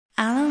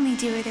only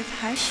do it if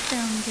Hush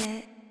filmed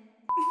it.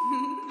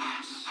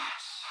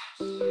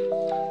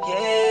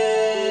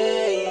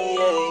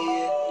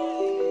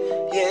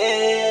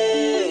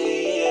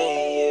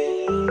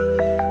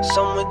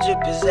 Summer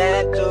drip is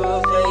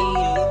activated.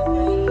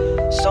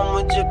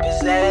 Summer drip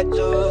is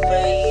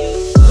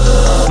activated.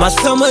 My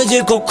summer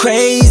drip go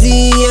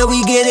crazy, yeah,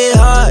 we get it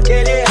hot.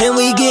 And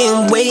we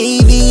getting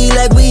wavy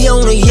like we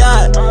on a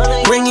yacht.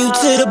 Bring you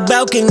to the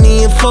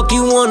balcony and fuck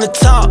you on the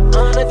top.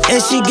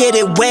 And she get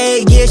it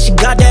wet, yeah, she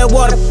got that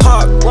water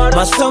park.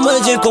 My summer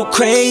drip go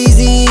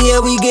crazy, yeah,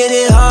 we get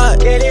it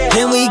hot.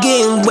 And we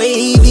getting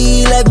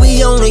wavy like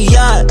we on a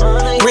yacht.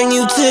 Bring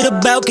you to the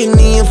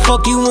balcony and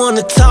fuck you on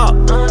the top.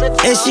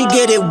 And she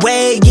get it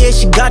wet, yeah,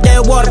 she got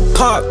that water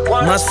park.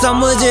 My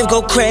summer drip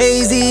go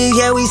crazy,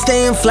 yeah, we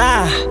stayin'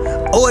 fly.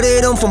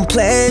 Ordered them from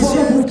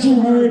Pleasure. What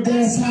you heard,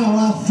 that's how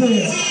I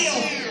feel.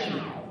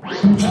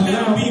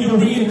 Allow me to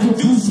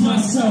reintroduce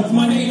myself.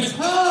 My name is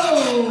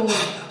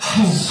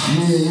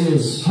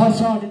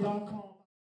HusHHarding.